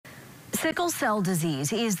Sickle cell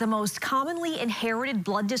disease is the most commonly inherited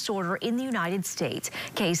blood disorder in the United States.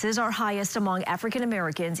 Cases are highest among African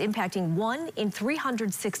Americans, impacting 1 in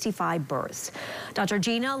 365 births. Dr.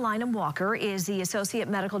 Gina Lynham-Walker is the Associate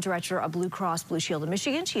Medical Director of Blue Cross Blue Shield of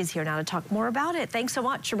Michigan. She is here now to talk more about it. Thanks so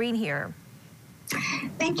much for being here.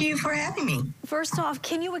 Thank you for having me. First off,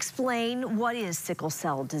 can you explain what is sickle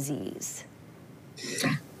cell disease?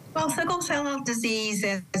 Well, sickle cell disease,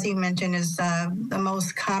 as you mentioned, is the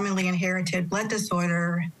most commonly inherited blood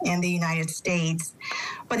disorder in the United States,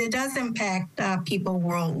 but it does impact people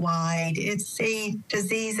worldwide. It's a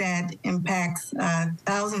disease that impacts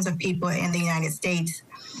thousands of people in the United States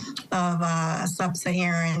of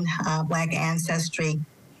sub-Saharan Black ancestry.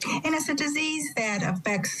 And it's a disease that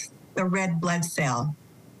affects the red blood cell.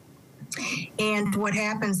 And what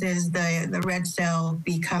happens is the red cell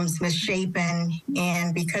becomes misshapen,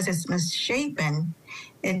 and because it's misshapen,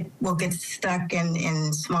 it will get stuck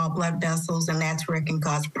in small blood vessels, and that's where it can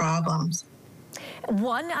cause problems.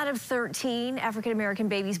 1 out of 13 African-American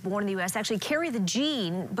babies born in the U.S. actually carry the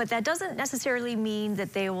gene, but that doesn't necessarily mean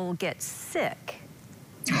that they will get sick.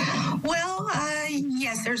 Well,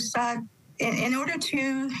 yes, there's... In order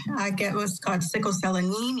to get what's called sickle cell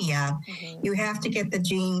anemia, you have to get the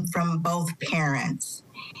gene from both parents.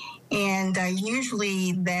 And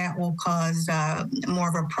usually that will cause more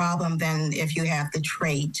of a problem than if you have the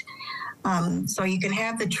trait. So you can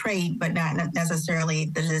have the trait, but not necessarily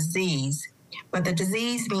the disease. But the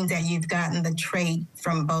disease means that you've gotten the trait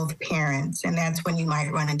from both parents, and that's when you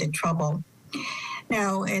might run into trouble.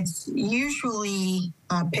 Now, it's usually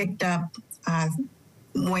picked up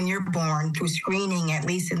when you're born through screening, at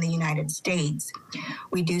least in the United States.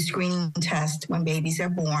 We do screening tests when babies are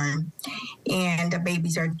born, and the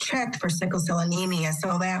babies are checked for sickle cell anemia,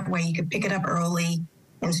 so that way you can pick it up early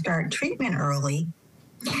and start treatment early.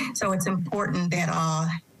 So it's important that all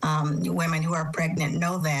women who are pregnant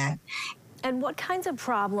know that. And what kinds of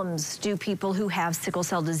problems do people who have sickle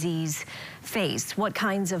cell disease face? What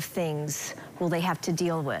kinds of things will they have to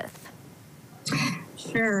deal with?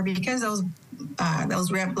 Sure, because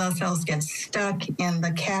those red blood cells get stuck in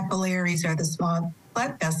the capillaries or the small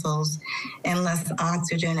blood vessels, and less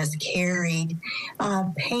oxygen is carried.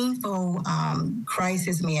 Painful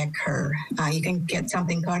crises may occur. You can get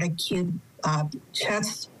something called acute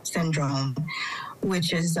chest syndrome,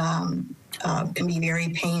 which is can be very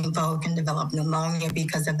painful. Can develop pneumonia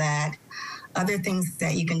because of that. Other things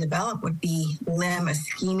that you can develop would be limb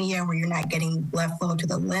ischemia, where you're not getting blood flow to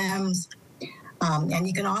the limbs. And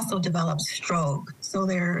you can also develop stroke. So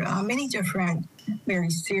there are many different, very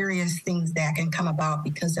serious things that can come about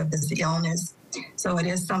because of this illness. So it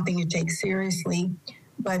is something to take seriously.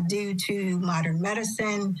 But due to modern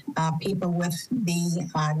medicine, people with the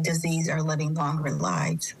disease are living longer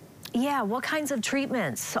lives. Yeah, what kinds of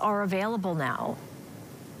treatments are available now?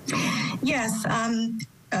 Yes.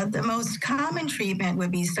 The most common treatment would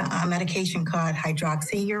be a medication called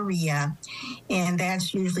hydroxyurea, and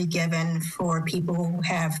that's usually given for people who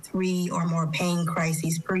have 3 or more pain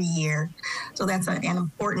crises per year. So that's an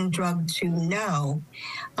important drug to know.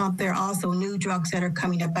 There are also new drugs that are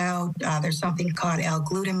coming about. There's something called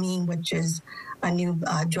L-glutamine, which is a new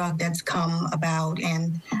drug that's come about,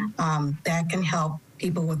 and that can help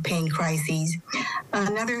people with pain crises.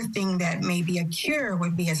 Another thing that may be a cure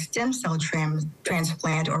would be a stem cell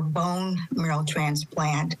transplant or bone marrow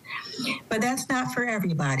transplant. But that's not for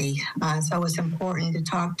everybody. So it's important to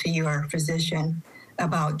talk to your physician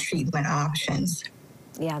about treatment options.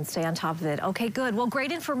 Yeah, and stay on top of it. Okay, good. Well,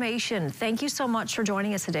 great information. Thank you so much for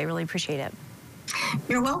joining us today. Really appreciate it.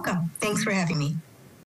 You're welcome. Thanks for having me.